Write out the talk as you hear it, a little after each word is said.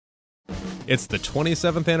It's the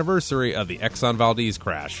 27th anniversary of the Exxon Valdez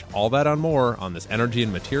crash. All that and more on this Energy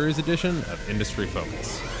and Materials edition of Industry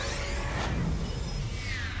Focus.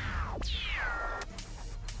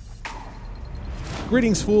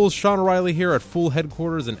 Greetings, fools. Sean O'Reilly here at Fool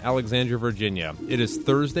Headquarters in Alexandria, Virginia. It is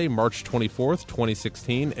Thursday, March 24th,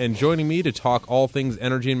 2016, and joining me to talk all things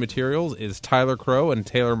energy and materials is Tyler Crow and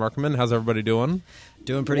Taylor Markman. How's everybody doing?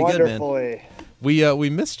 Doing pretty good, man. We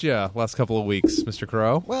missed you last couple of weeks, Mr.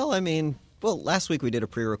 Crow. Well, last week we did a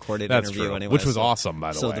pre-recorded interview true. anyway, which was awesome,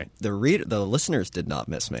 by the way. So the listeners did not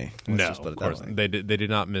miss me. No, of course they did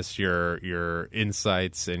not miss your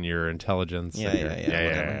insights and your intelligence.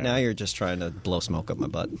 Yeah. Now you're just trying to blow smoke up my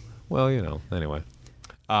butt. Well, anyway.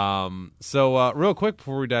 So real quick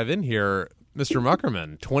before we dive in here, Mr.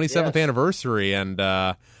 Muckerman, 27th anniversary, and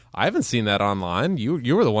I haven't seen that online.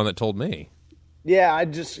 You were the one that told me. Yeah, I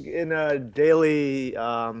just in a daily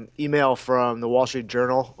email from the Wall Street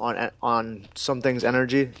Journal on some things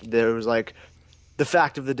energy. There was like the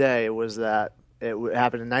fact of the day was that it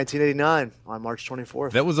happened in 1989 on March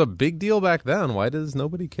 24th. That was a big deal back then. Why does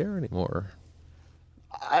nobody care anymore?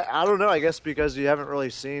 I don't know. I guess because you haven't really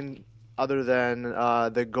seen other than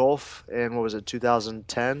the Gulf in,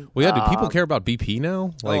 2010. Well, yeah, do people care about BP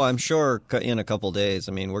now? I'm sure in a couple days.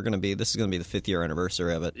 I mean, this is going to be the 5th year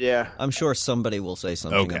anniversary of it. Yeah. I'm sure somebody will say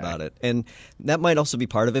something about it. And that might also be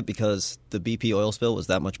part of it because the BP oil spill was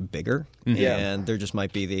that much bigger. Mm-hmm. And there just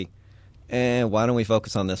might be why don't we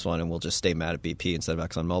focus on this one and we'll just stay mad at BP instead of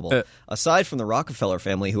ExxonMobil. Aside from the Rockefeller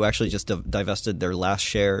family, who actually just divested their last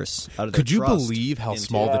shares out of their trust. Could you believe how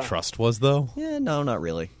small the trust was, though? Yeah, no, not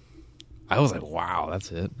really. I was like, wow, that's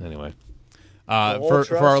it. Anyway.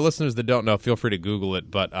 For our listeners that don't know, feel free to Google it.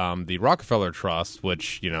 But the Rockefeller Trust,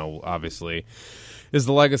 which, obviously is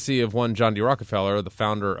the legacy of one John D. Rockefeller, the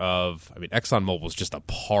founder of, ExxonMobil was just a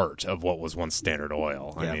part of what was once Standard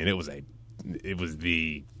Oil. I mean, it was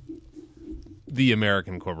the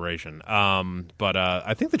American corporation. But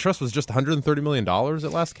I think the trust was just $130 million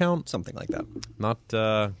at last count. Something like that. Not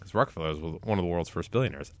because Rockefeller was one of the world's first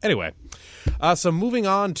billionaires. Anyway, so moving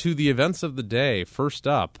on to the events of the day. First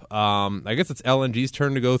up, I guess it's LNG's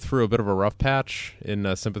turn to go through a bit of a rough patch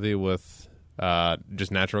in sympathy with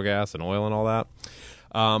just natural gas and oil and all that.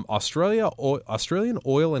 Australian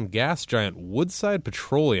oil and gas giant Woodside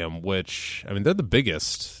Petroleum, which they're the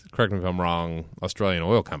biggest. Correct me if I'm wrong. Australian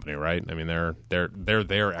oil company, right? They're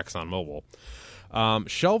ExxonMobil.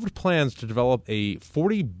 Shelved plans to develop a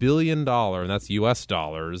 $40 billion, and that's U.S.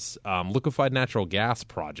 dollars, liquefied natural gas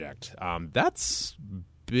project. That's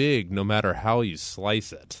big, no matter how you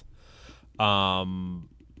slice it.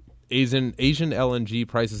 Asian LNG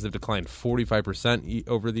prices have declined 45%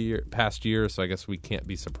 over the past year, so I guess we can't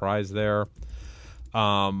be surprised there.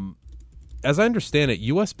 As I understand it,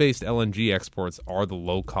 U.S.-based LNG exports are the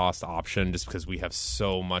low-cost option just because we have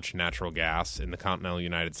so much natural gas in the continental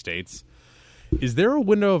United States. Is there a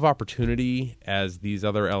window of opportunity as these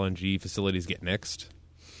other LNG facilities get nixed?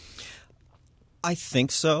 I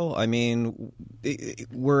think so.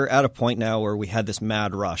 We're at a point now where we had this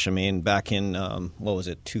mad rush. Back in,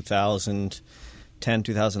 2010,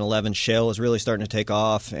 2011, shale was really starting to take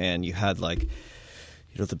off, and you had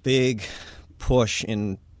the big push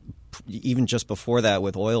in even just before that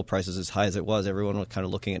with oil prices as high as it was. Everyone was kind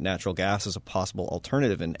of looking at natural gas as a possible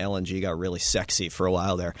alternative, and LNG got really sexy for a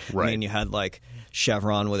while there. Right. You had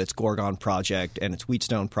Chevron with its Gorgon project and its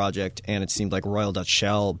Wheatstone project, and it seemed like Royal Dutch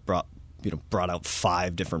Shell brought out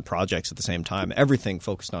 5 different projects at the same time, everything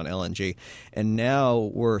focused on LNG. And now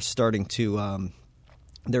we're starting to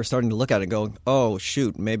they're starting to look at it and go, oh,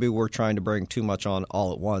 shoot, maybe we're trying to bring too much on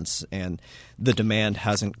all at once, and the demand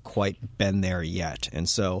hasn't quite been there yet. And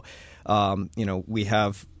so, we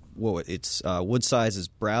have Woodside's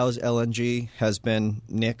Browse LNG has been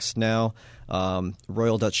nixed now.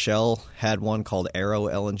 Royal Dutch Shell had one called Arrow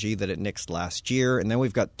LNG that it nixed last year. And then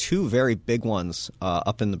we've got 2 very big ones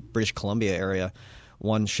up in the British Columbia area.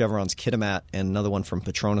 One Chevron's Kitimat and another one from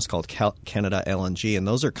Petronas called Canada LNG. And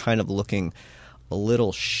those are kind of looking a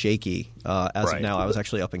little shaky as of now. I was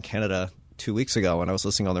actually up in Canada 2 weeks ago, and I was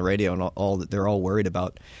listening on the radio, and they're all worried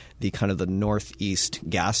about the kind of the northeast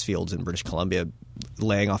gas fields in British Columbia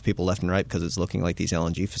laying off people left and right because it's looking like these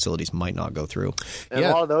LNG facilities might not go through. And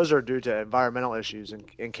a lot of those are due to environmental issues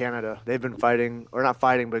in Canada. They've been fighting, or not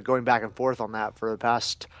fighting, but going back and forth on that for the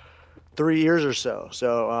past 3 years or so.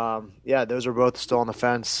 So, those are both still on the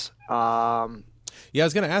fence. I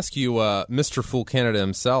was going to ask you, Mr. Fool Canada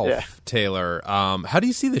himself, Taylor, how do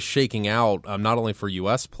you see this shaking out, not only for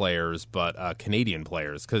U.S. players, but Canadian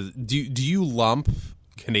players? Because do you lump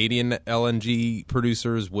Canadian LNG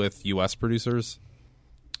producers with U.S. producers?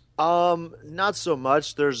 Not so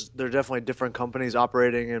much. There are definitely different companies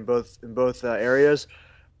operating in both areas,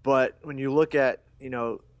 but when you look at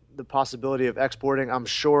the possibility of exporting, I'm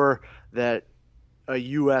sure that a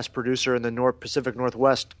U.S. producer in the Pacific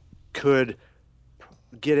Northwest could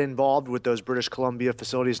get involved with those British Columbia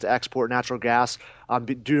facilities to export natural gas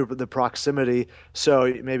due to the proximity.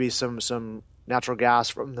 So maybe some natural gas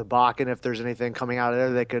from the Bakken, if there's anything coming out of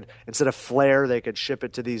there, they could, instead of flare, they could ship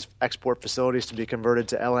it to these export facilities to be converted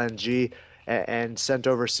to LNG and sent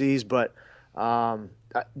overseas. But the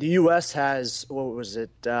U.S. has,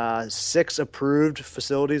 6 approved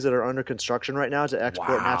facilities that are under construction right now to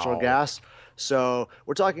export natural gas. So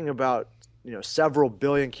we're talking about several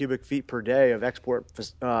billion cubic feet per day of export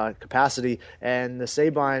capacity, and the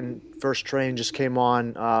Sabine first train just came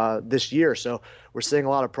on this year. So we're seeing a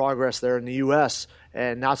lot of progress there in the U.S.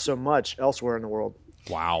 and not so much elsewhere in the world.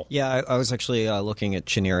 Wow. Yeah, I was actually looking at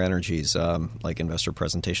Cheniere Energy's investor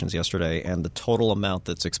presentations yesterday, and the total amount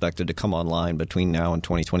that's expected to come online between now and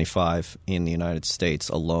 2025 in the United States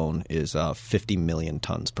alone is 50 million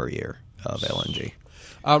tons per year of LNG.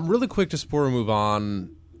 Really quick, just before we move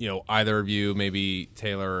on, either of you, maybe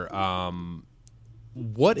Taylor,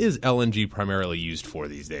 what is LNG primarily used for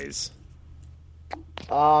these days?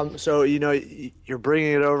 So you're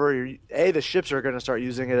bringing it over. The ships are going to start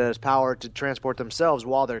using it as power to transport themselves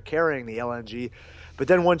while they're carrying the LNG. But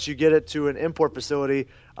then once you get it to an import facility,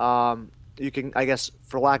 you can, I guess,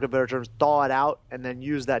 for lack of better terms, thaw it out and then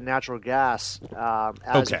use that natural gas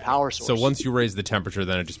as a power source. So once you raise the temperature,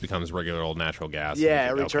 then it just becomes regular old natural gas. Yeah,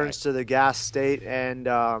 it returns to the gas state. And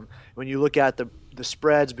when you look at the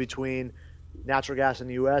spreads between natural gas in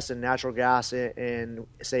the U.S. and natural gas in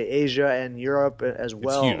say, Asia and Europe as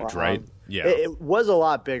well. It's huge, right? Yeah. It was a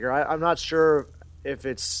lot bigger. I'm not sure if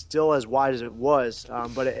it's still as wide as it was,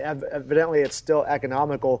 but evidently it's still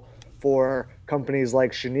economical for companies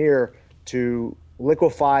like Cheniere to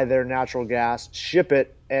liquefy their natural gas, ship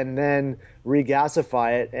it, and then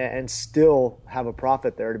regasify it and still have a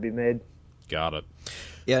profit there to be made. Got it.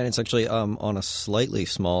 Yeah, and it's actually on a slightly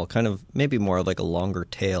small, kind of maybe more like a longer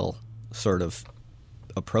tail sort of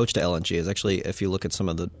approach to LNG is actually, if you look at some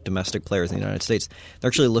of the domestic players in the United States, they're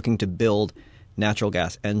actually looking to build natural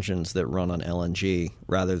gas engines that run on LNG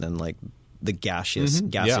rather than like the gaseous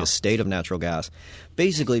state of natural gas,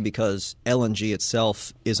 basically because LNG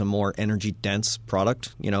itself is a more energy-dense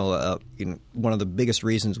product. One of the biggest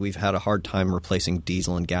reasons we've had a hard time replacing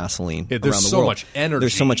diesel and gasoline around the world.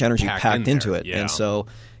 There's so much energy packed into it. Yeah. And so,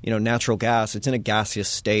 natural gas, it's in a gaseous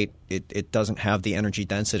state. It doesn't have the energy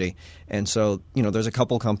density. And so, there's a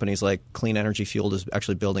couple companies like Clean Energy Fuel is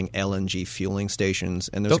actually building LNG fueling stations.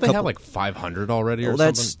 And there's Don't they have like 500 already or something?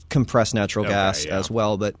 That's compressed natural gas as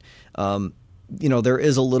well. But, there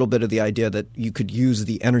is a little bit of the idea that you could use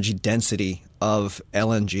the energy density of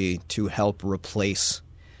LNG to help replace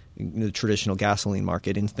the traditional gasoline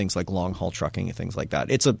market in things like long-haul trucking and things like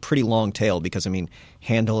that. It's a pretty long tail because,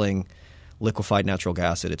 handling liquefied natural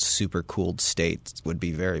gas at its super cooled state would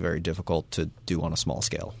be very, very difficult to do on a small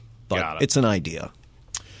scale. But it's an idea.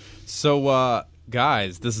 So,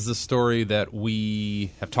 guys, this is a story that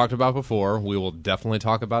we have talked about before. We will definitely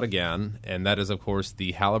talk about again, and that is, of course,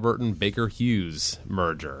 the Halliburton-Baker Hughes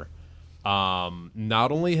merger.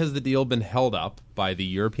 Not only has the deal been held up by the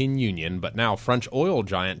European Union, but now French oil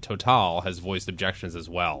giant Total has voiced objections as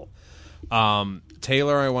well.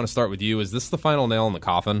 Taylor, I want to start with you. Is this the final nail in the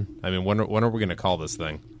coffin? When are we going to call this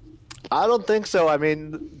thing? I don't think so.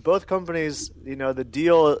 Both companies, the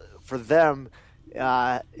deal for them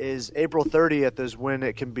is April 30th is when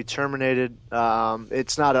it can be terminated.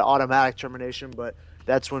 It's not an automatic termination, but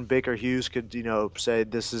that's when Baker Hughes could, say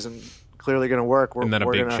this isn't clearly going to work. And then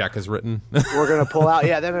a big check is written. We're going to pull out.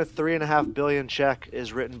 Yeah, then a $3.5 billion check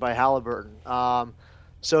is written by Halliburton.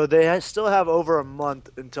 So they still have over a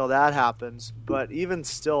month until that happens. But even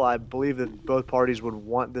still, I believe that both parties would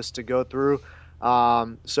want this to go through.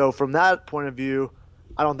 So from that point of view,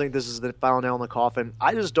 I don't think this is the final nail in the coffin.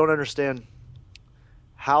 I just don't understand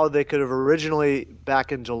how they could have originally,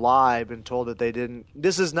 back in July, been told that they didn't.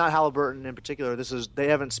 This is not Halliburton in particular. They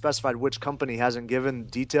haven't specified which company hasn't given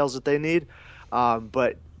details that they need.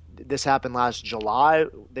 But this happened last July.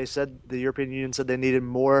 They said the European Union said they needed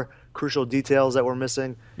more crucial details that were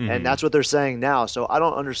missing, and that's what they're saying now. So I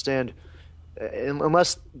don't understand,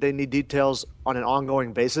 unless they need details on an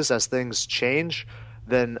ongoing basis as things change,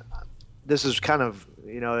 then this is kind of,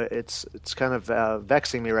 it's kind of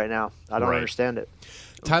vexing me right now. I don't understand it.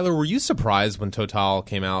 Tyler, were you surprised when Total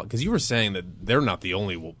came out? Because you were saying that they're not the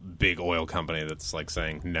only big oil company that's like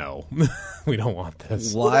saying, no, we don't want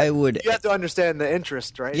this. Why would you have to understand the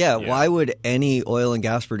interest, right? Yeah, why would any oil and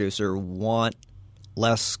gas producer want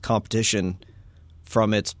less competition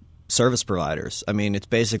from its service providers. I mean, it's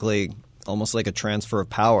basically almost like a transfer of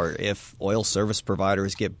power. If oil service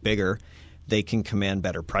providers get bigger, they can command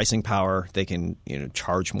better pricing power. They can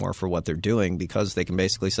charge more for what they're doing because they can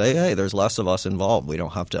basically say, hey, there's less of us involved. We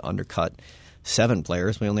don't have to undercut 7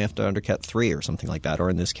 players. We only have to undercut 3 or something like that, or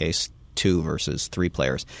in this case, 2 versus 3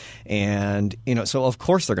 players. And, so of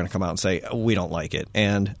course they're going to come out and say, we don't like it.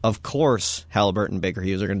 And of course, Halliburton and Baker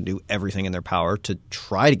Hughes are going to do everything in their power to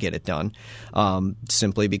try to get it done,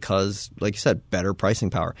 simply because, like you said, better pricing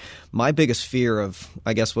power. My biggest fear of,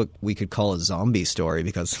 I guess, what we could call a zombie story,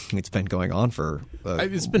 because it's been going on for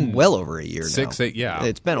it's been well over a year 6, now. 8, yeah.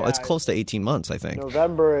 It's close to 18 months, I think.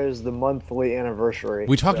 November is the monthly anniversary.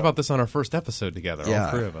 We talked about this on our first episode together,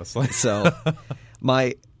 all 3 of us. So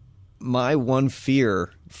my one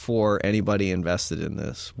fear for anybody invested in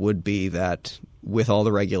this would be that with all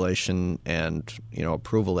the regulation and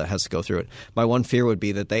approval that has to go through it, my one fear would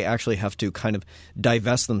be that they actually have to kind of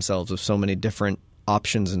divest themselves of so many different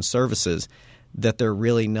options and services that they're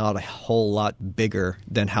really not a whole lot bigger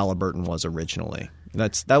than Halliburton was originally.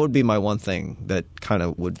 That would be my one thing that kind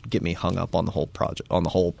of would get me hung up on the whole project, on the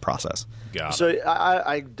whole process. So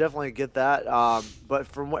I definitely get that, but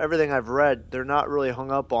from everything I've read, they're not really hung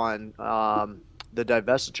up on the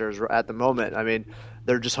divestitures at the moment. I mean,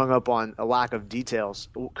 they're just hung up on a lack of details.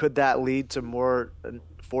 Could that lead to more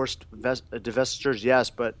forced divestitures? Yes,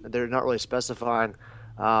 but they're not really specifying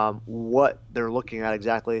what they're looking at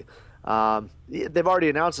exactly. They've already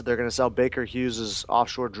announced that they're going to sell Baker Hughes'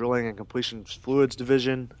 offshore drilling and completion fluids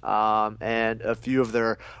division and a few of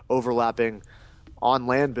their overlapping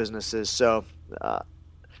on-land businesses. So,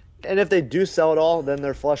 and if they do sell it all, then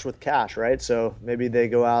they're flush with cash, right? So maybe they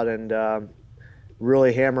go out and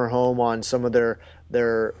really hammer home on some of the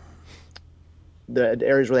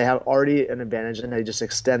areas where they have already an advantage, and they just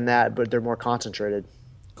extend that, but they're more concentrated.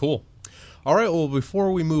 Cool. All right, well,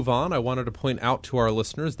 before we move on, I wanted to point out to our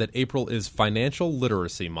listeners that April is Financial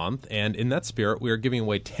Literacy Month, and in that spirit, we are giving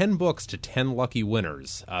away 10 books to 10 lucky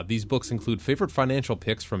winners. These books include favorite financial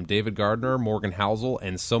picks from David Gardner, Morgan Housel,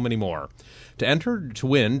 and so many more. To enter to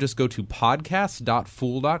win, just go to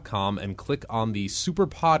podcast.fool.com and click on the Super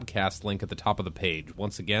Podcast link at the top of the page.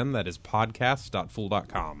 Once again, that is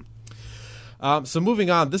podcast.fool.com. So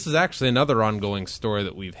moving on, this is actually another ongoing story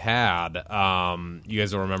that we've had. You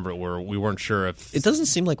guys will remember where we weren't sure if... It doesn't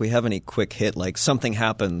seem like we have any quick hit, like something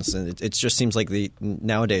happens, and it just seems like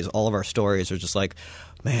nowadays all of our stories are just like,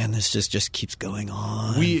 man, this just keeps going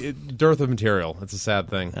on. Dearth of material. It's a sad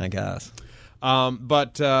thing. I guess.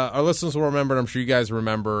 But our listeners will remember, and I'm sure you guys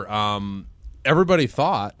remember, everybody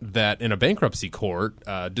thought that in a bankruptcy court,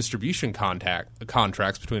 distribution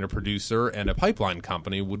contracts between a producer and a pipeline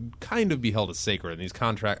company would kind of be held as sacred. And these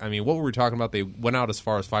contracts, I mean, what were we talking about? They went out as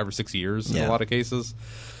far as 5 or 6 years in a lot of cases.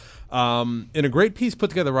 In a great piece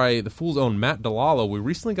put together by the Fool's own Matt DeLallo, we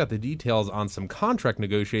recently got the details on some contract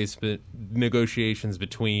negotiations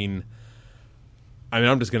between... I mean,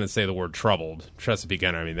 I'm just going to say the word troubled. Chesapeake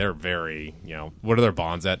Energy, I mean, they're very, what are their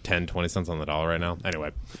bonds at? 10, 20 cents on the dollar right now?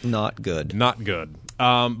 Anyway. Not good. Not good.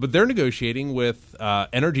 But they're negotiating with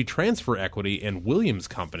Energy Transfer Equity and Williams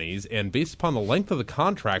companies, and based upon the length of the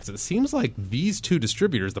contracts, it seems like these two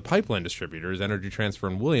distributors, the pipeline distributors, Energy Transfer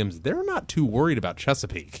and Williams, they're not too worried about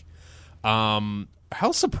Chesapeake. How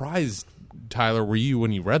surprised, Tyler, were you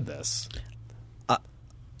when you read this?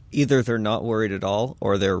 Either they're not worried at all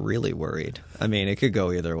or they're really worried. I mean, it could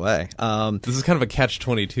go either way. This is kind of a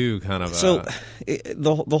catch-22 kind of. So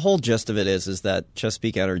the whole gist of it is that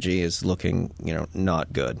Chesapeake Energy is looking,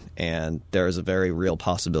 not good, and there is a very real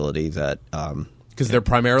possibility that because they're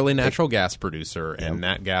primarily natural gas producer, and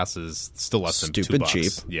nat gas is still less than stupid $2.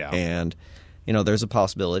 Cheap. Yeah, and there's a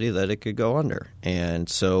possibility that it could go under. And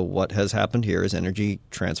so what has happened here is Energy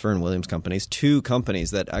Transfer and Williams companies, two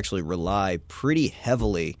companies that actually rely pretty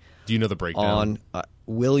heavily. Do you know the breakdown? On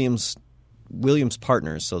Williams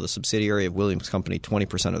Partners, so the subsidiary of Williams Company,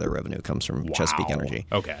 20% of their revenue comes from Chesapeake Energy.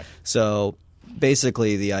 Okay. So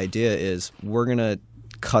basically the idea is we're going to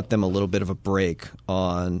cut them a little bit of a break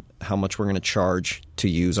on how much we're going to charge to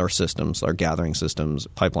use our systems, our gathering systems,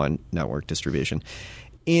 pipeline network distribution,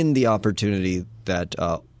 in the opportunity that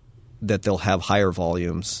they'll have higher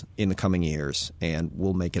volumes in the coming years, and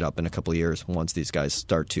we'll make it up in a couple of years once these guys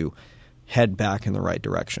start to head back in the right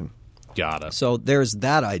direction. Got it. So there's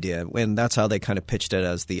that idea, and that's how they kind of pitched it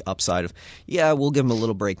as the upside of, yeah, we'll give them a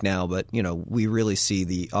little break now, but we really see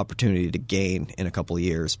the opportunity to gain in a couple of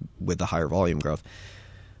years with the higher volume growth.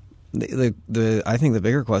 I think the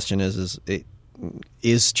bigger question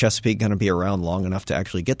is Chesapeake going to be around long enough to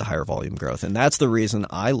actually get the higher volume growth? And that's the reason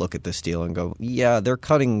I look at this deal and go, yeah, they're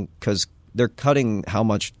cutting because they're cutting how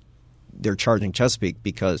much they're charging Chesapeake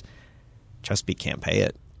because Chesapeake can't pay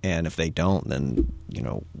it, and if they don't, then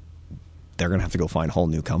they're going to have to go find a whole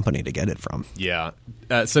new company to get it from. Yeah.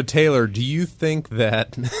 So Taylor, do you think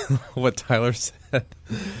that what Tyler said?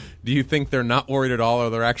 Do you think they're not worried at all, or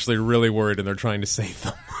they're actually really worried and they're trying to save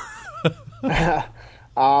them?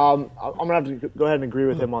 I'm gonna have to go ahead and agree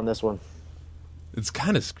with him on this one. It's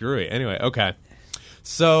kind of screwy. Anyway, okay.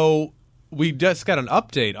 So we just got an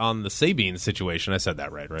update on the Sabine situation. I said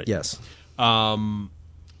that right? Yes.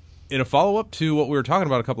 In a follow-up to what we were talking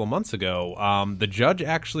about a couple of months ago, the judge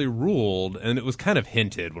actually ruled, and it was kind of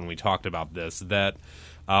hinted when we talked about this, that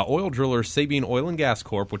oil driller Sabine Oil and Gas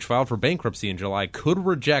Corp., which filed for bankruptcy in July, could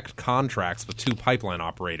reject contracts with 2 pipeline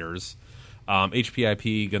operators,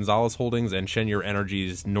 HPIP Gonzalez Holdings and Cheniere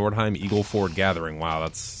Energy's Nordheim Eagle Ford Gathering. Wow,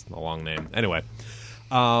 that's a long name. Anyway.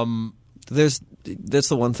 That's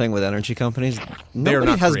the one thing with energy companies. They're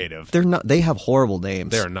not creative. They have horrible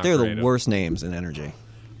names. They're not They're creative. The worst names in energy.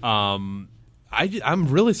 I'm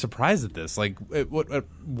really surprised at this. Like,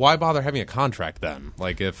 why bother having a contract then?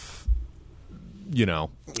 Like, if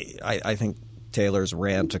I think Taylor's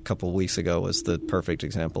rant a couple weeks ago was the perfect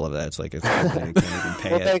example of that. It's like, if they can't even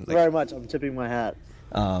pay it. Thank you very much. I'm tipping my hat.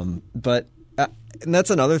 But and that's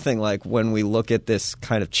another thing. Like, when we look at this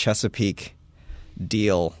kind of Chesapeake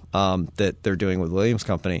deal that they're doing with Williams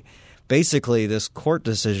Company, basically this court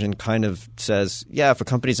decision kind of says, yeah, if a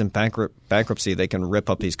company's in bankruptcy, they can rip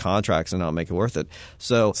up these contracts and not make it worth it.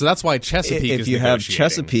 So that's why Chesapeake if you have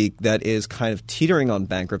Chesapeake that is kind of teetering on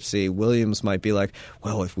bankruptcy, Williams might be like,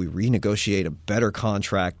 well, if we renegotiate a better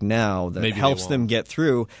contract now that helps them get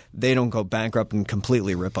through, they don't go bankrupt and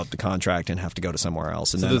completely rip up the contract and have to go to somewhere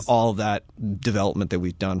else. And then all that development that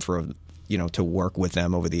we've done for to work with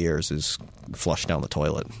them over the years is flushed down the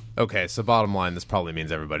toilet. Okay, so bottom line, this probably means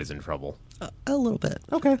everybody's in trouble. A little bit.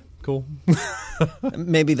 Okay, cool.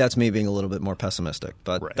 Maybe that's me being a little bit more pessimistic,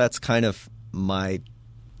 but right. That's kind of my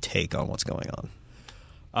take on what's going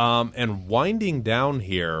on. And winding down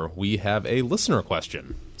here, we have a listener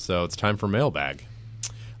question. So it's time for mailbag.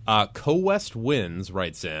 Co-West Wins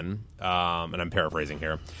writes in, and I'm paraphrasing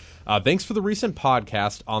here. Thanks for the recent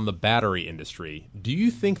podcast on the battery industry. Do you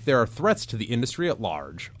think there are threats to the industry at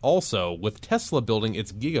large? Also, with Tesla building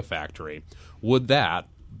its Gigafactory, would that,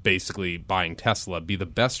 basically buying Tesla, be the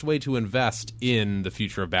best way to invest in the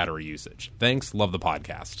future of battery usage? Thanks. Love the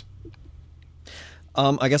podcast.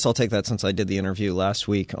 I guess I'll take that since I did the interview last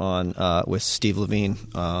week on with Steve Levine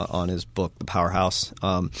on his book, The Powerhouse.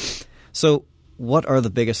 So what are the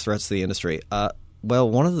biggest threats to the industry?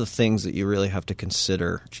 Well, one of the things that you really have to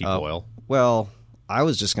consider... Cheap oil. Well, I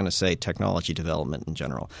was just going to say technology development in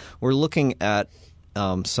general. We're looking at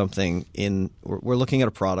we're looking at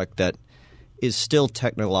a product that is still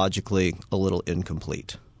technologically a little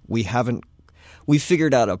incomplete. We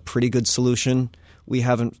figured out a pretty good solution. We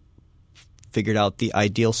haven't figured out the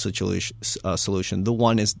ideal solution. The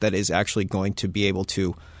one that is actually going to be able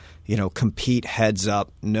to, compete heads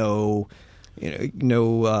up, no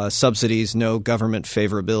subsidies, no government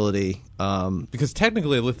favorability. Because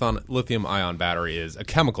technically a lithium-ion battery is a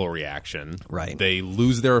chemical reaction. Right. They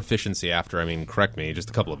lose their efficiency after, correct me,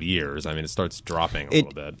 just a couple of years. It starts dropping a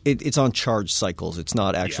little bit. It's on charge cycles. It's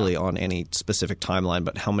not actually on any specific timeline,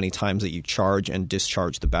 but how many times that you charge and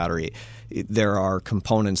discharge the battery. There are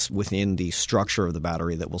components within the structure of the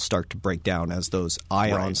battery that will start to break down as those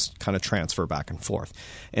ions kind of transfer back and forth.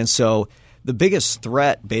 And so the biggest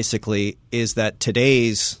threat basically is that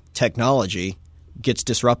today's technology gets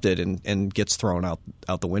disrupted and gets thrown out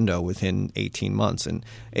the window within 18 months. And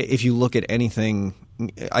if you look at anything,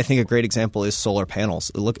 I think a great example is solar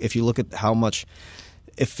panels. If you look at how much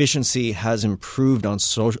efficiency has improved on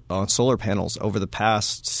solar panels over the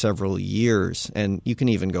past several years, and you can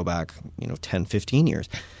even go back 10, 15 years,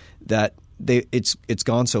 that it's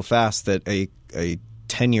gone so fast that a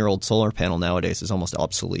 10-year-old solar panel nowadays is almost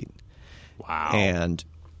obsolete. Wow. And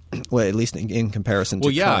well, at least in comparison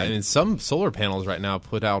to current. Some solar panels right now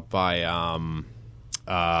put out by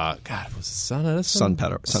was it Sun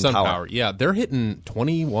Power. Yeah, they're hitting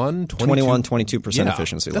 22%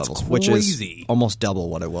 efficiency levels, crazy. Which is almost double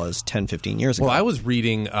what it was 10, 15 years ago. Well, I was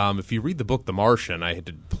reading, if you read the book The Martian, I had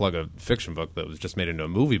to plug a fiction book that was just made into a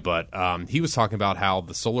movie, but he was talking about how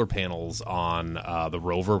the solar panels on the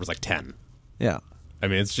rover was like 10. Yeah.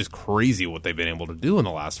 It's just crazy what they've been able to do in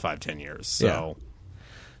the last 5-10 years.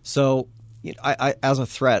 So I as a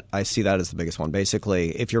threat, I see that as the biggest one. Basically,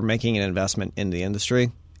 if you're making an investment in the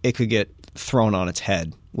industry, it could get thrown on its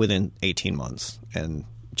head within 18 months, and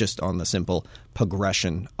just on the simple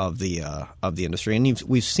progression of the industry. And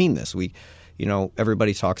we've seen this.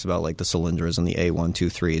 everybody talks about like the Cylindras and the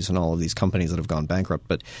A123s and all of these companies that have gone bankrupt,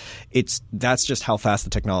 but that's just how fast the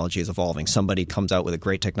technology is evolving. Somebody comes out with a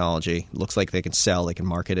great technology, looks like they can sell, they can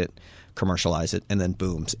market it, commercialize it, and then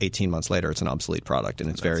boom, 18 months later it's an obsolete product, and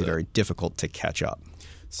it's very, very difficult to catch up.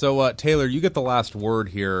 So, Taylor, you get the last word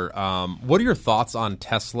here. What are your thoughts on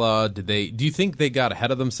Tesla? Do you think they got ahead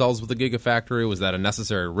of themselves with the Gigafactory? Was that a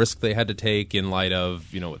necessary risk they had to take in light of,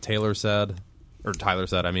 what Tyler said,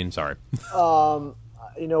 I mean, sorry.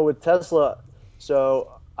 With Tesla,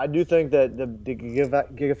 so I do think that the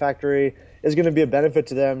Gigafactory is going to be a benefit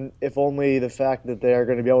to them, if only the fact that they are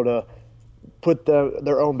going to be able to put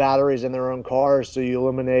their own batteries in their own cars, so you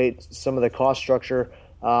eliminate some of the cost structure.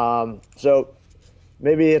 So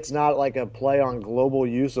maybe it's not like a play on global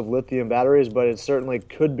use of lithium batteries, but it certainly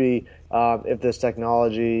could be if this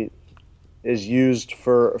technology is used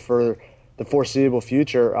for the foreseeable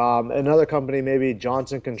future. Another company, maybe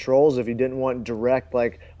Johnson Controls, if you didn't want direct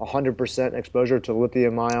 100% exposure to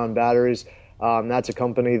lithium-ion batteries, that's a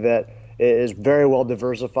company that is very well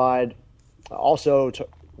diversified, also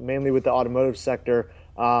mainly with the automotive sector.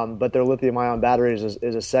 But their lithium-ion batteries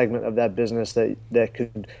is a segment of that business that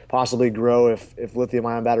could possibly grow if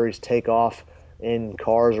lithium-ion batteries take off in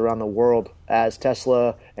cars around the world, as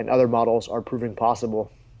Tesla and other models are proving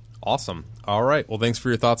possible. Awesome. All right. Well, thanks for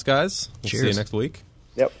your thoughts, guys. We'll Cheers. See you next week.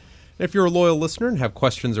 Yep. And if you're a loyal listener and have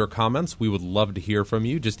questions or comments, we would love to hear from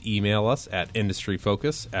you. Just email us at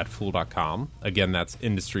industryfocus@fool.com. Again, that's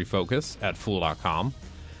industryfocus@fool.com.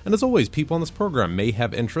 And as always, people on this program may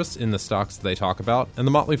have interests in the stocks they talk about, and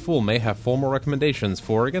the Motley Fool may have formal recommendations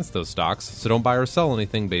for or against those stocks, so don't buy or sell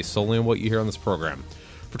anything based solely on what you hear on this program.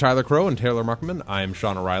 For Tyler Crow and Taylor Muckerman, I am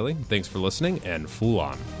Sean O'Reilly. Thanks for listening, and Fool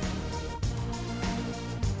on.